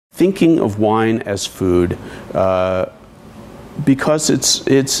thinking of wine as food because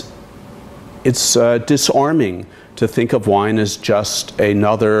it's disarming to think of wine as just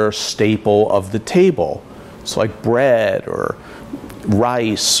another staple of the table. It's like bread or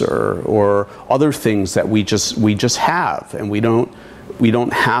rice or other things that we just have, and we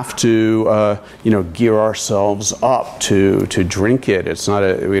don't have to gear ourselves up to drink it. It's not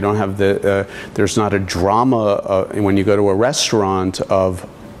we don't have the there's not a drama when you go to a restaurant of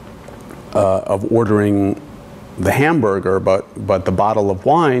ordering the hamburger, but the bottle of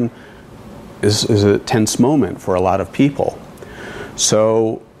wine is a tense moment for a lot of people.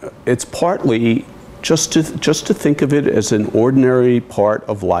 So it's partly just to think of it as an ordinary part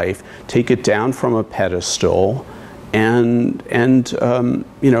of life, take it down from a pedestal, and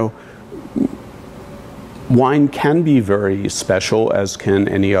wine can be very special, as can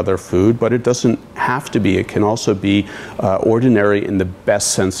any other food, but it doesn't have to be. It can also be ordinary in the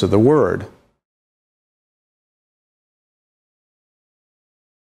best sense of the word.